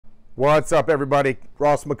What's up, everybody?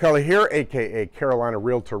 Ross McCullough here, aka Carolina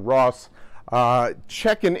Realtor Ross.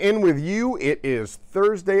 Checking in with you. It is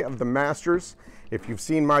Thursday of the Masters. If you've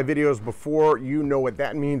seen my videos before, you know what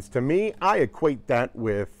that means to me. I equate that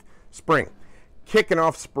with spring, kicking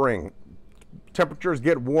off spring. Temperatures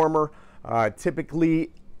get warmer. Typically,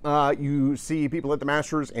 you see people at the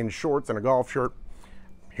Masters in shorts and a golf shirt.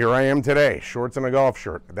 Here I am today, shorts and a golf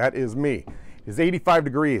shirt. That is me. It is 85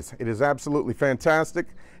 degrees. It is absolutely fantastic.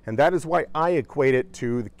 And that is why I equate it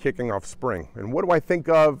to the kicking off spring. And what do I think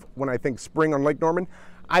of when I think spring on Lake Norman?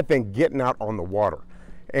 I think getting out on the water.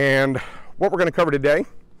 And what we're going to cover today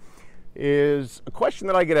is a question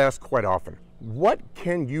that I get asked quite often. What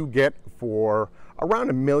can you get for around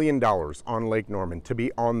 $1 million on Lake Norman to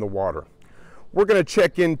be on the water? We're going to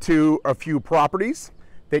check into a few properties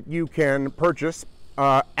that you can purchase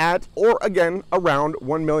at or again around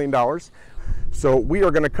 $1 million. So we are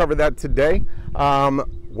going to cover that today.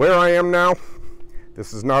 Where I am now,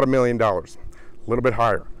 this is not $1 million, a little bit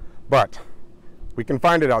higher, but we can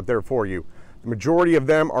find it out there for you. The majority of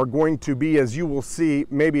them are going to be, as you will see,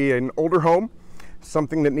 maybe an older home,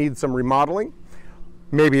 something that needs some remodeling,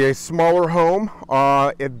 maybe a smaller home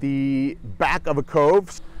at the back of a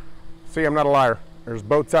cove. See, I'm not a liar. There's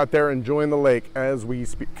boats out there enjoying the lake as we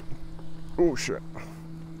speak. Oh shit.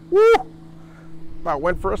 Woo! About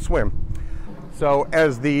went for a swim. So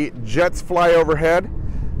as the jets fly overhead,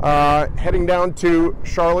 heading down to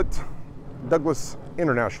Charlotte Douglas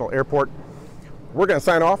International Airport, we're going to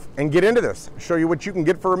sign off and get into this, show you what you can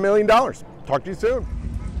get for $1 million. Talk to you soon.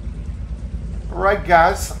 All right,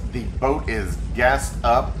 guys, the boat is gassed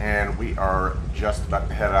up and we are just about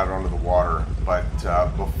to head out onto the water. But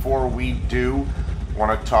before we do, I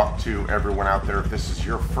want to talk to everyone out there. If this is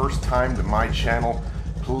your first time to my channel,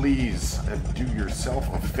 please do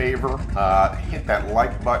yourself a favor, hit that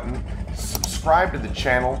like button, subscribe to the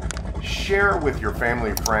channel, share with your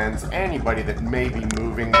family, friends, anybody that may be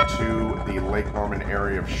moving to the Lake Norman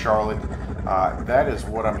area of Charlotte. That is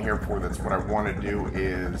what I'm here for. That's what I want to do,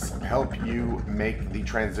 is help you make the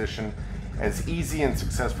transition as easy and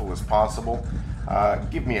successful as possible.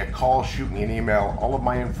 Give me a call, shoot me an email. All of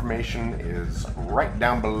my information is right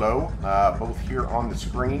down below, both here on the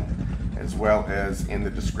screen as well as in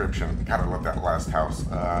the description. God, I love that last house.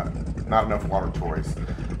 Not enough water toys.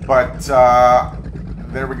 But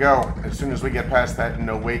there we go. As soon as we get past that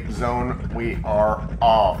no wake zone, we are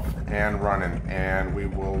off and running. And we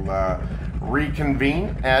will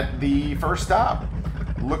reconvene at the first stop.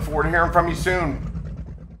 Look forward to hearing from you soon.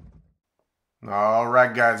 All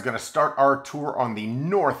right, guys. Going to start our tour on the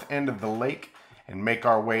north end of the lake and make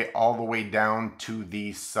our way all the way down to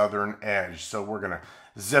the southern edge. So we're going to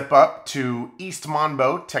zip up to East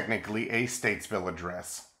Monbo, technically a Statesville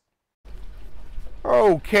address.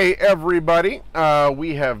 Okay, everybody,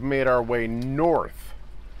 we have made our way north.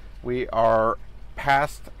 We are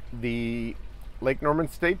past the Lake Norman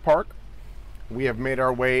State Park. We have made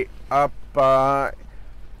our way up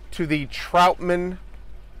to the Troutman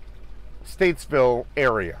Statesville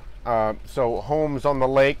area. So homes on the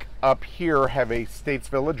lake up here have a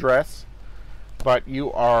Statesville address, but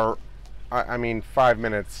you are, I mean, 5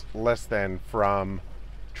 minutes less than from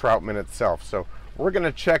Troutman itself. So we're going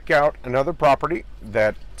to check out another property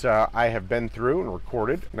that I have been through and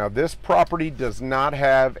recorded. Now, this property does not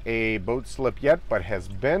have a boat slip yet, but has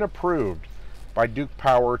been approved by Duke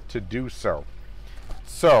Power to do so.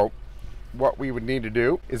 So what we would need to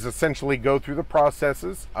do is essentially go through the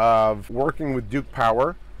processes of working with Duke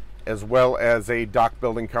Power as well as a dock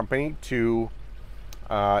building company to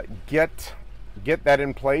get that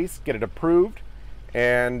in place, get it approved,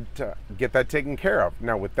 and get that taken care of.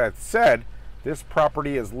 Now, with that said, this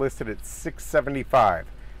property is listed at $675,000.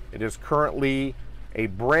 It is currently a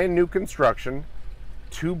brand new construction,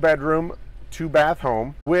 2-bedroom, 2-bath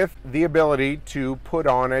home with the ability to put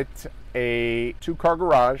on it a 2-car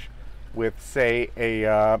garage with, say,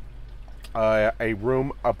 a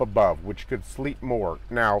room up above, which could sleep more.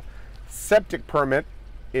 Now, septic permit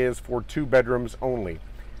is for 2 bedrooms only.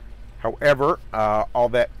 However, all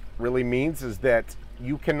that really means is that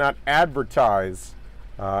you cannot advertise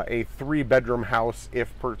a 3-bedroom house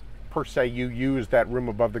if per se you use that room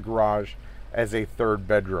above the garage as a 3rd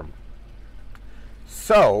bedroom.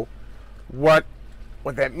 So what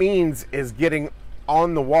that means is getting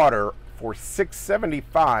on the water for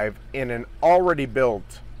 $675,000 in an already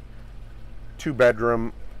built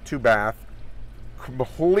 2-bedroom, 2-bath,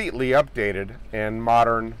 completely updated and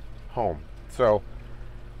modern home. So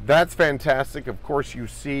that's fantastic. Of course, you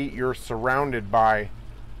see you're surrounded by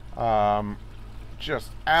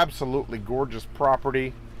just absolutely gorgeous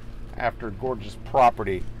property after gorgeous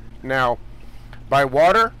property. Now, by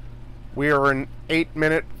water, We are an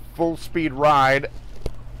 8-minute full speed ride.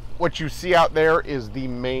 What you see out there is the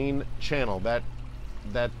main channel. That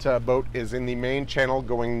boat is in the main channel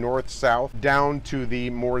going north-south down to the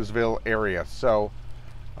Mooresville area. So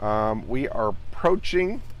we are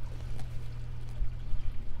approaching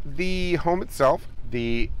the home itself.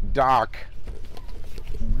 The dock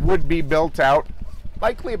would be built out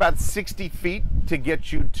likely about 60 feet to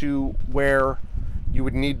get you to where you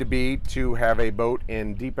would need to be to have a boat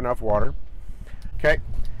in deep enough water. Okay,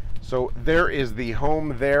 so there is the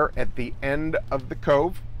home there at the end of the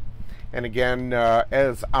cove. And again,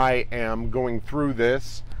 as I am going through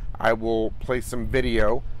this, I will play some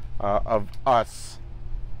video of us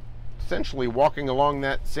essentially walking along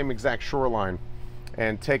that same exact shoreline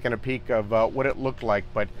and taking a peek of what it looked like.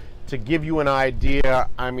 But to give you an idea,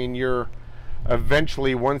 I mean, you're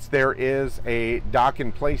eventually, once there is a dock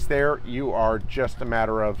in place there, you are just a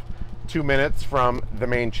matter of 2 minutes from the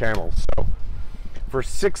main channel. So for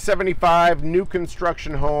 $675, new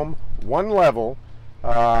construction home, one level,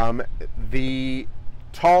 the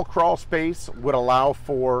tall crawl space would allow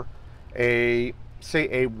for a, say,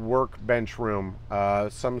 a workbench room,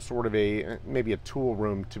 some sort of maybe a tool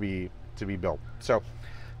room to be built. So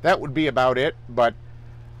that would be about it. But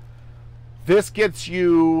this gets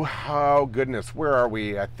you, oh goodness, where are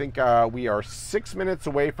we? I think we are 6 minutes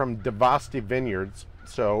away from Devasti Vineyards.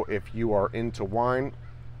 So if you are into wine,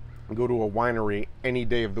 go to a winery any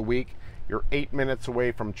day of the week. You're 8 minutes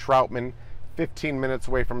away from Troutman, 15 minutes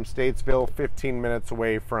away from Statesville, 15 minutes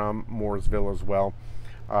away from Mooresville as well.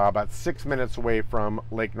 About 6 minutes away from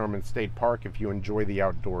Lake Norman State Park if you enjoy the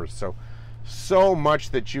outdoors. So much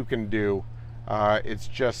that you can do. It's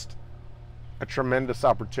just a tremendous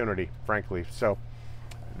opportunity, frankly. So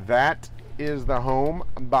that is the home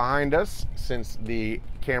behind us, since the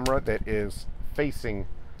camera that is facing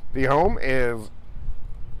the home is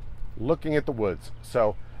looking at the woods.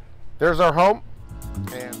 So there's our home.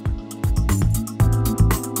 And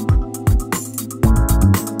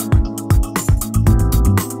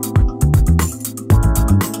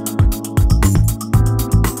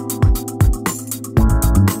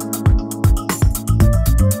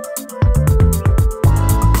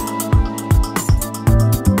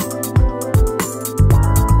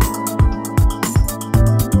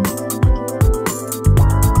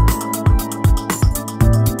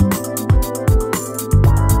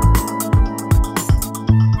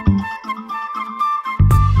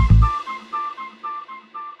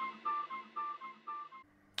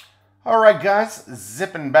all right, guys,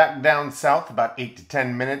 zipping back down south about 8 to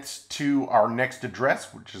 10 minutes to our next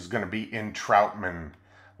address, which is going to be in Troutman.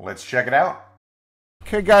 Let's check it out.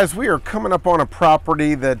 Okay, guys, we are coming up on a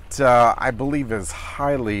property that I believe is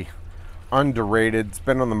highly underrated. It's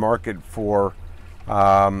been on the market for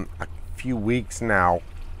a few weeks now.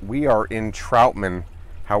 We are in Troutman.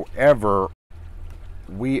 However,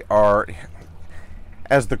 we are,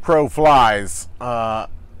 as the crow flies,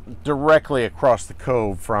 directly across the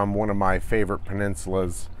cove from one of my favorite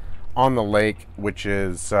peninsulas on the lake, which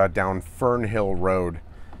is down Fern Hill Road.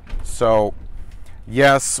 So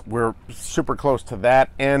yes, we're super close to that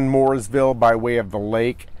and Mooresville by way of the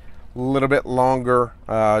lake. A little bit longer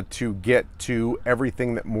to get to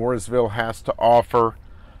everything that Mooresville has to offer,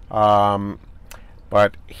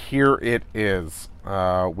 but here it is.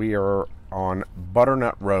 We are on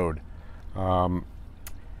Butternut Road.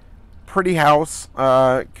 Pretty house,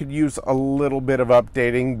 could use a little bit of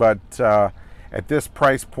updating, but at this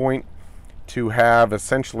price point, to have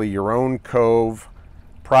essentially your own cove,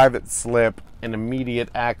 private slip, and immediate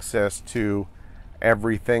access to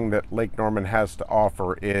everything that Lake Norman has to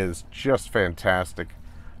offer is just fantastic.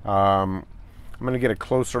 I'm going to get a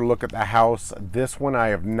closer look at the house. This one I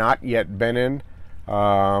have not yet been in.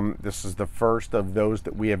 This is the first of those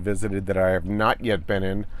that we have visited that I have not yet been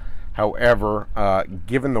in. However,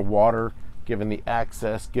 given the water, given the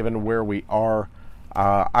access, given where we are,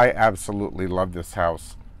 I absolutely love this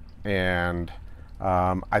house. And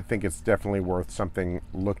I think it's definitely worth something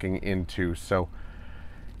looking into. So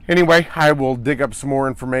anyway, I will dig up some more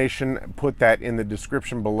information, put that in the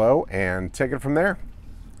description below, and take it from there.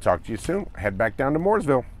 Talk to you soon. Head back down to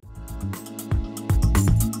Mooresville.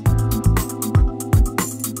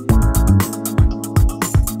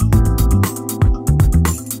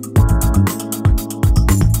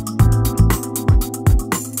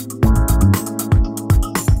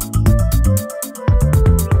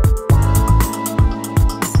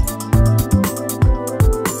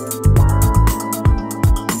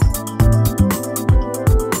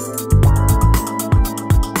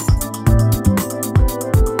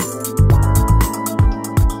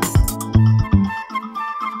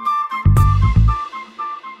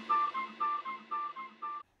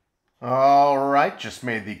 All right, just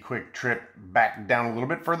made the quick trip back down a little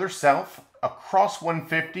bit further south, across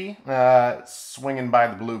 150, swinging by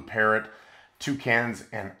the Blue Parrot, Toucans,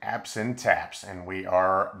 and Absent Taps, and we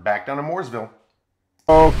are back down in Mooresville.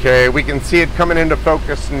 Okay, we can see it coming into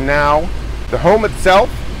focus now. The home itself,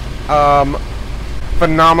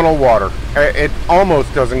 phenomenal water. It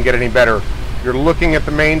almost doesn't get any better. You're looking at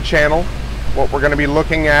the main channel. What we're going to be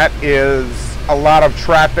looking at is a lot of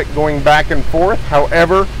traffic going back and forth.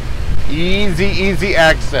 However, easy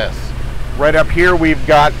access. Right up here we've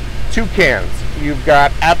got Toucans, you've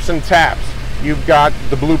got Absent Taps, you've got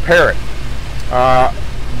the Blue Parrot.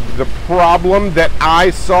 The problem that I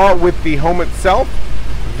saw with the home itself,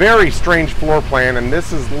 very strange floor plan, and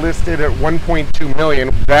this is listed at 1.2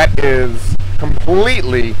 million. That is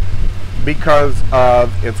completely because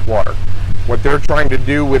of its water. What they're trying to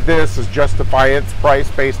do with this is justify its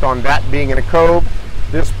price based on that being in a cove,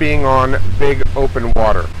 this being on big open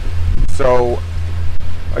water. So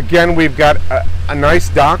again, we've got a nice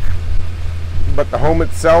dock, but the home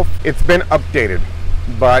itself, it's been updated,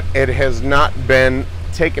 but it has not been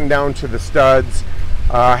taken down to the studs.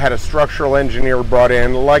 Had a structural engineer brought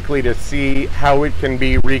in, likely to see how it can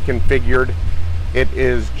be reconfigured. It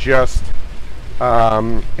is just,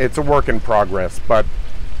 it's a work in progress, but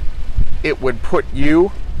it would put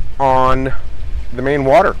you on the main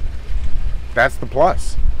water. That's the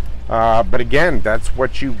plus. But again, that's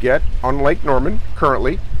what you get on Lake Norman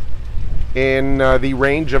currently, in the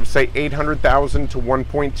range of say 800,000 to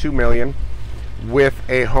 1.2 million, with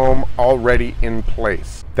a home already in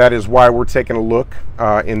place. That is why we're taking a look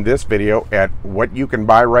in this video at what you can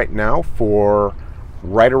buy right now for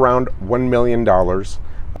right around $1 million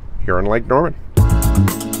here in Lake Norman.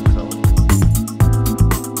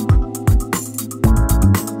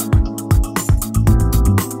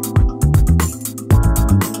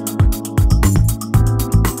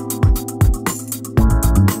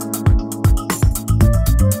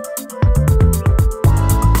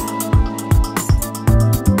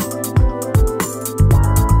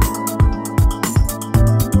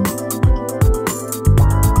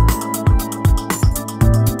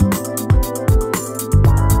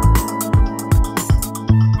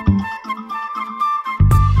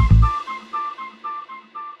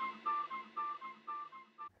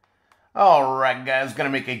 All right, guys, gonna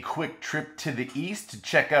make a quick trip to the east to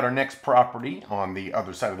check out our next property on the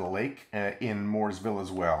other side of the lake in Mooresville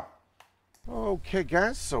as well. Okay,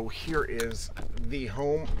 guys, so here is the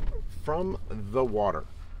home from the water.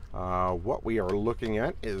 What we are looking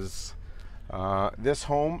at is this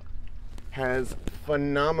home has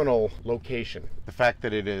phenomenal location. The fact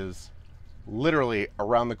that it is literally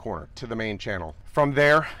around the corner to the main channel. From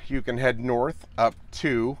there, you can head north up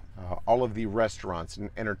to all of the restaurants and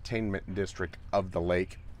entertainment district of the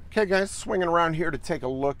lake. Okay, guys, swinging around here to take a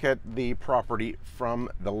look at the property from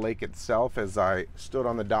the lake itself. As I stood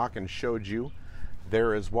on the dock and showed you,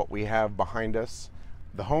 there is what we have behind us.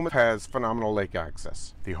 The home has phenomenal lake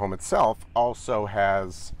access. The home itself also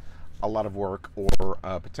has a lot of work, or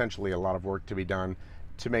potentially a lot of work to be done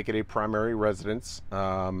to make it a primary residence.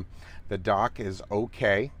 The dock is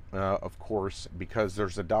okay, of course, because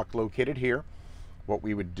there's a dock located here. What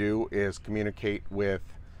we would do is communicate with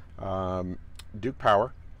Duke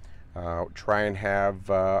Power, try and have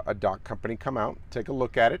a dock company come out, take a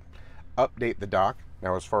look at it, update the dock.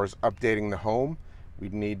 Now, as far as updating the home,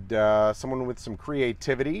 we'd need someone with some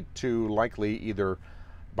creativity to likely either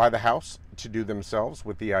buy the house to do themselves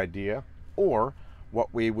with the idea, or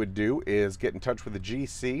what we would do is get in touch with the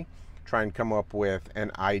GC, try and come up with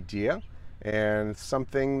an idea and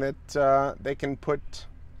something that they can put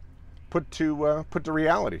to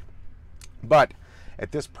reality. But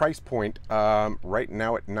at this price point, right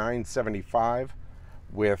now at $975,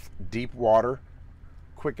 with deep water,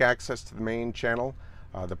 quick access to the main channel,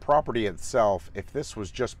 the property itself, if this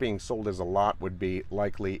was just being sold as a lot, would be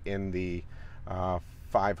likely in the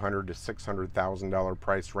 $500,000 to $600,000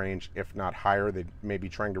 price range, if not higher. They may be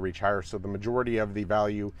trying to reach higher. So the majority of the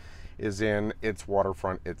value is in its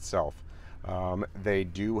waterfront itself. They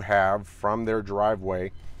do have, from their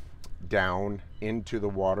driveway down into the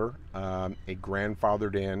water, a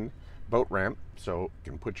grandfathered in boat ramp, so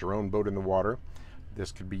you can put your own boat in the water.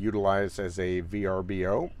 This could be utilized as a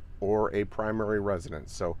VRBO or a primary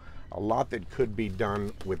residence. So a lot that could be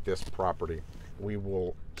done with this property. We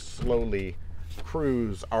will slowly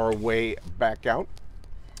cruise our way back out,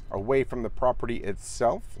 away from the property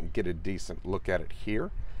itself, and get a decent look at it here,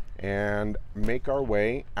 and make our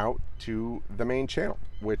way out to the main channel,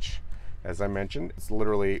 which, as I mentioned, it's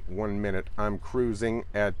literally 1 minute. I'm cruising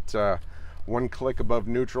at 1 click above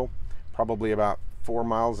neutral, probably about 4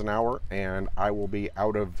 miles an hour, and I will be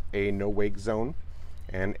out of a no wake zone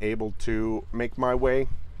and able to make my way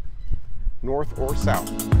north or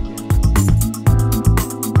south.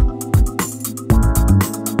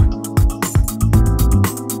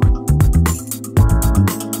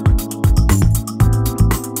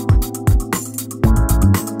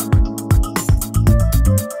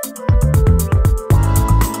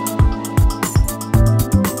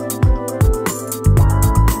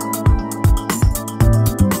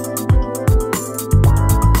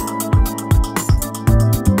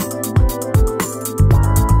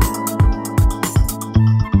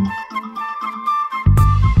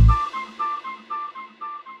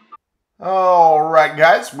 All right,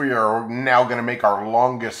 guys, we are now going to make our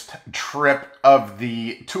longest trip of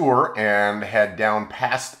the tour and head down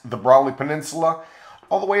past the Brawley Peninsula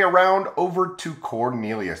all the way around over to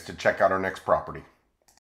Cornelius to check out our next property.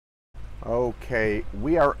 Okay,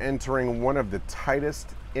 we are entering one of the tightest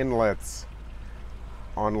inlets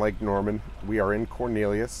on Lake Norman. We are in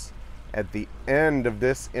Cornelius. At the end of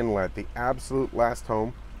this inlet, the absolute last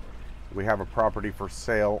home, we have a property for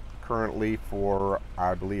sale currently for,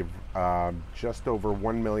 I believe, just over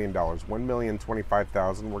 $1 million,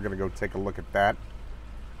 $1,025,000. We're going to go take a look at that.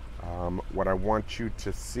 What I want you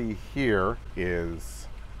to see here is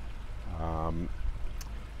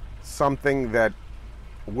something that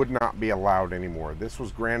would not be allowed anymore. This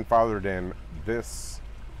was grandfathered in, this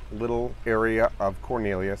little area of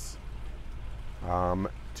Cornelius,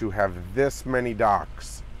 to have this many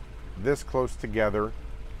docks this close together,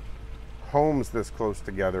 homes this close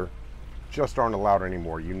together, just aren't allowed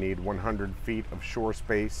anymore. You need 100 feet of shore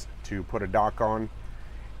space to put a dock on,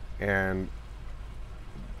 and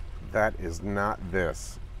that is not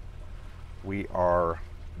this. We are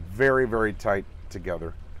very, very tight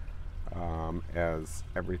together, as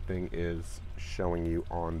everything is showing you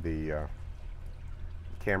on the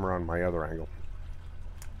camera on my other angle.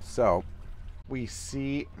 So we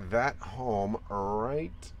see that home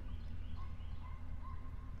right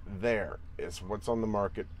there is what's on the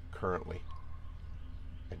market currently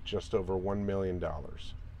at just over $1 million.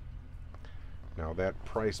 Now that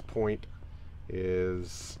price point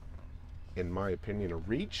is, in my opinion, a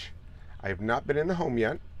reach. I have not been in the home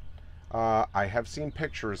yet. I have seen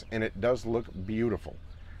pictures and it does look beautiful.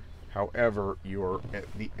 However, you're at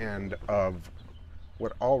the end of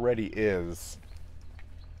what already is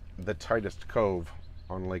the tightest cove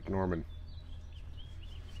on Lake Norman.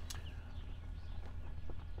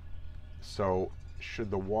 So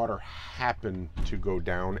should the water happen to go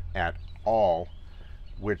down at all,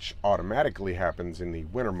 which automatically happens in the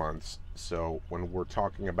winter months, so when we're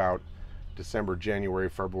talking about December, January,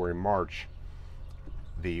 February, March,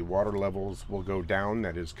 the water levels will go down.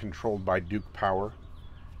 That is controlled by Duke Power,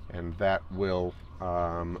 and that will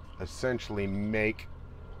essentially make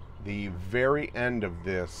the very end of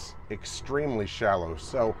this extremely shallow.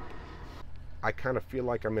 So I kind of feel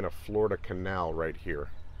like I'm in a Florida canal right here,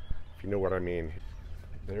 if you know what I mean.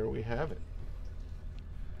 There we have it.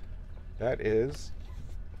 That is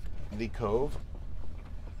the cove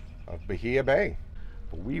of Bahia Bay.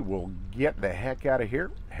 We will get the heck out of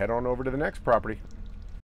here, head on over to the next property.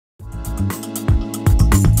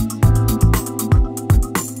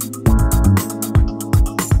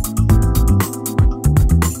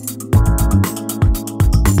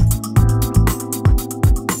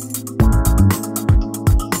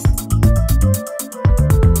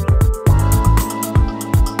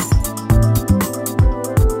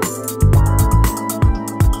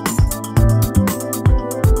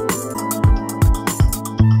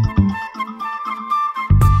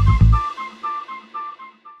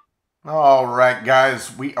 All right,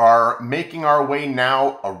 guys, we are making our way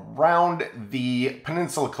now around the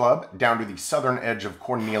Peninsula Club down to the southern edge of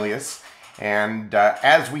Cornelius. And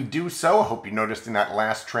as we do so, I hope you noticed in that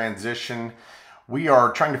last transition, we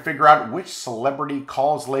are trying to figure out which celebrity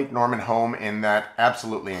calls Lake Norman home in that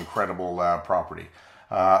absolutely incredible property.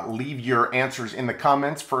 Leave your answers in the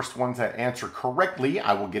comments. First ones that answer correctly,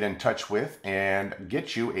 I will get in touch with and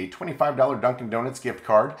get you a $25 Dunkin' Donuts gift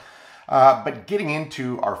card. But getting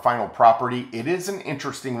into our final property, it is an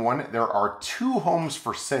interesting one. There are 2 homes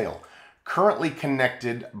for sale currently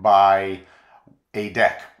connected by a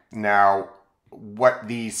deck. Now, what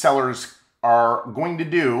the sellers are going to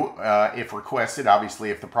do, if requested, obviously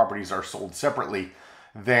if the properties are sold separately,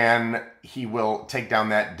 then he will take down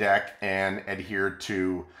that deck and adhere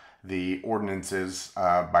to the ordinances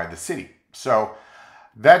by the city. So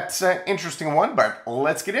that's an interesting one, but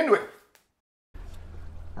let's get into it.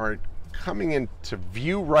 All right, coming into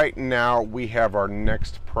view right now, we have our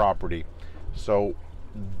next property. So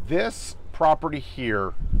this property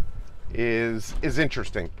here is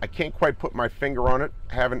interesting. I can't quite put my finger on it.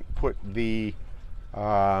 Haven't put the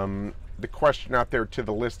question out there to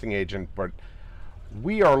the listing agent, but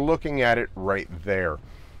we are looking at it right there.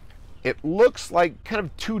 It looks like kind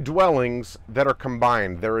of two dwellings that are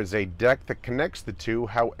combined. There is a deck that connects the two.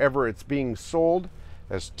 However, it's being sold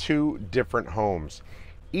as two different homes.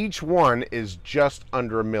 Each one is just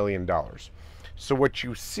under $1 million. So what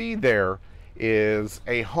you see there is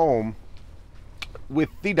a home with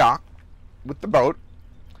the dock, with the boat.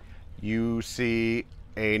 You see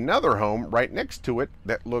another home right next to it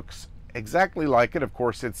that looks exactly like it. Of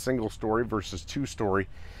course, it's single story versus two story.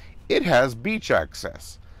 It has beach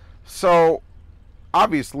access. So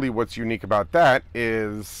obviously what's unique about that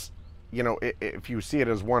is, you know, if you see it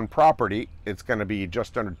as one property, it's going to be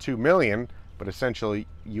just under 2 million, but essentially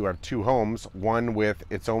you have two homes, one with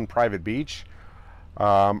its own private beach,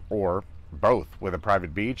 or both with a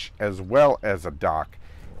private beach as well as a dock.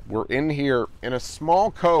 We're in here in a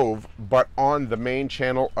small cove, but on the main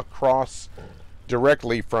channel across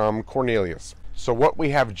directly from Cornelius. So what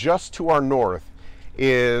we have just to our north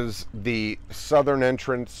is the southern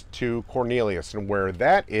entrance to Cornelius, and where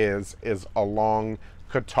that is along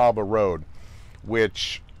Catawba Road,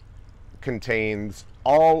 which contains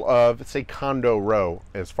all of, it's a condo row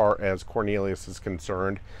as far as Cornelius is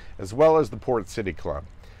concerned, as well as the Port City Club.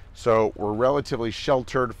 So we're relatively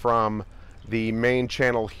sheltered from the main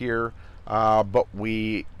channel here, but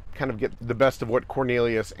we kind of get the best of what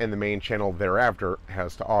Cornelius and the main channel thereafter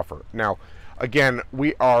has to offer. Now, again,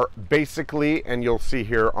 we are basically, and you'll see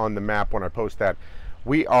here on the map when I post that,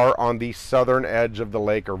 we are on the southern edge of the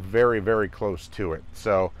lake, or very, very close to it.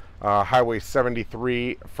 So Highway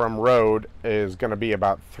 73 from road is going to be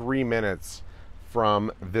about 3 minutes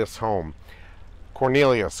from this home.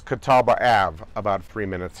 Cornelius, Catawba Ave, about 3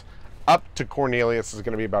 minutes. Up to Cornelius is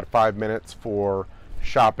going to be about 5 minutes for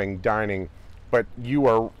shopping, dining. But you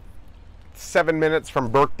are 7 minutes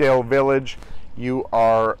from Birkdale Village. You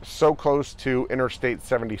are so close to Interstate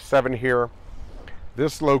 77 here.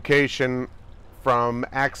 This location from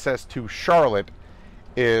access to Charlotte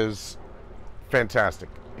is fantastic.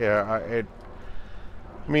 Yeah,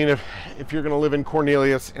 I mean, if you're going to live in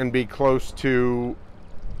Cornelius and be close to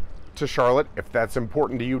Charlotte, if that's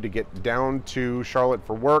important to you to get down to Charlotte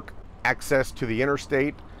for work, access to the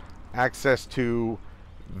interstate, access to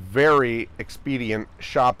very expedient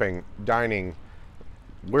shopping, dining,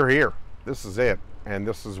 we're here. This is it, and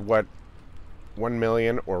this is what 1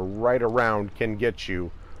 million or right around can get you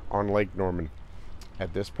on Lake Norman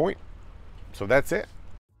at this point. So that's it.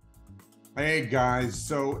 Hey guys,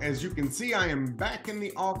 so as you can see, I am back in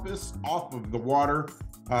the office off of the water.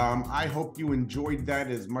 I hope you enjoyed that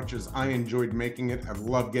as much as I enjoyed making it. I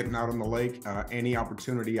love getting out on the lake. Any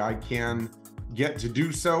opportunity I can get to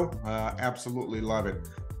do so, absolutely love it.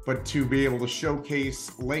 But to be able to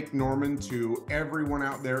showcase Lake Norman to everyone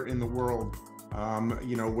out there in the world,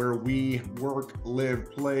 you know, where we work, live,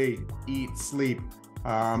 play, eat, sleep,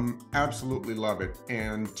 absolutely love it.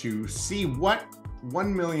 And to see what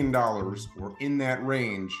 $1 million or in that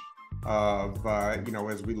range of, you know,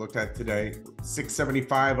 as we looked at today,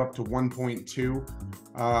 675 up to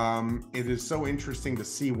 1.2. It is so interesting to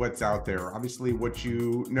see what's out there. Obviously, what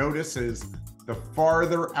you notice is the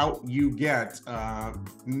farther out you get,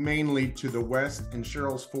 mainly to the west in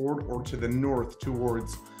Sherrills Ford or to the north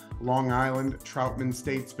towards Long Island, Troutman,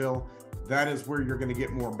 Statesville, that is where you're going to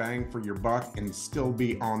get more bang for your buck and still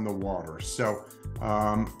be on the water. So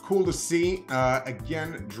cool to see.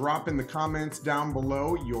 Again, drop in the comments down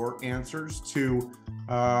below your answers to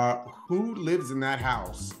who lives in that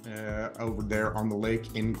house over there on the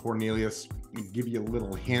lake in Cornelius. I'll give you a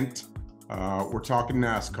little hint. We're talking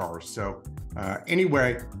NASCAR. So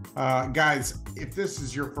anyway, guys, if this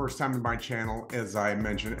is your first time in my channel, as I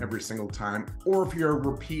mention every single time, or if you're a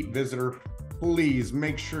repeat visitor, please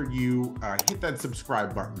make sure you hit that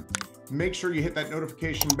subscribe button. Make sure you hit that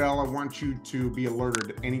notification bell. I want you to be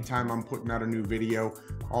alerted anytime I'm putting out a new video.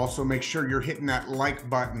 Also, make sure you're hitting that like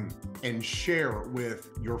button and share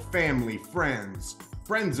with your family, friends,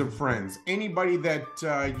 friends of friends, anybody that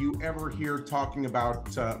you ever hear talking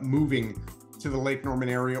about moving to the Lake Norman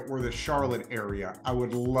area or the Charlotte area. I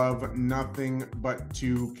would love nothing but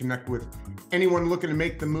to connect with anyone looking to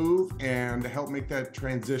make the move and help make that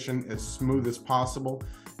transition as smooth as possible.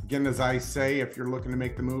 Again, as I say, if you're looking to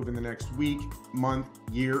make the move in the next week, month,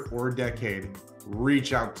 year, or decade,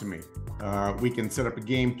 reach out to me. We can set up a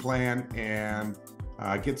game plan and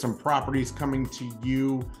get some properties coming to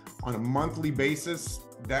you on a monthly basis.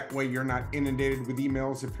 That way you're not inundated with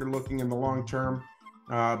emails if you're looking in the long term.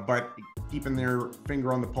 But keeping their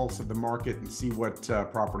finger on the pulse of the market and see what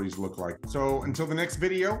properties look like. So until the next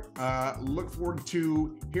video, look forward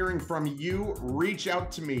to hearing from you. Reach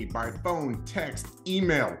out to me by phone, text,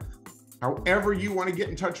 email. However you want to get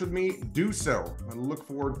in touch with me, do so. I look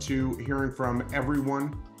forward to hearing from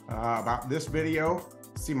everyone about this video.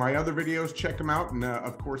 See my other videos, check them out, and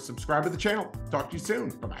of course, subscribe to the channel. Talk to you soon.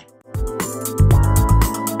 Bye-bye.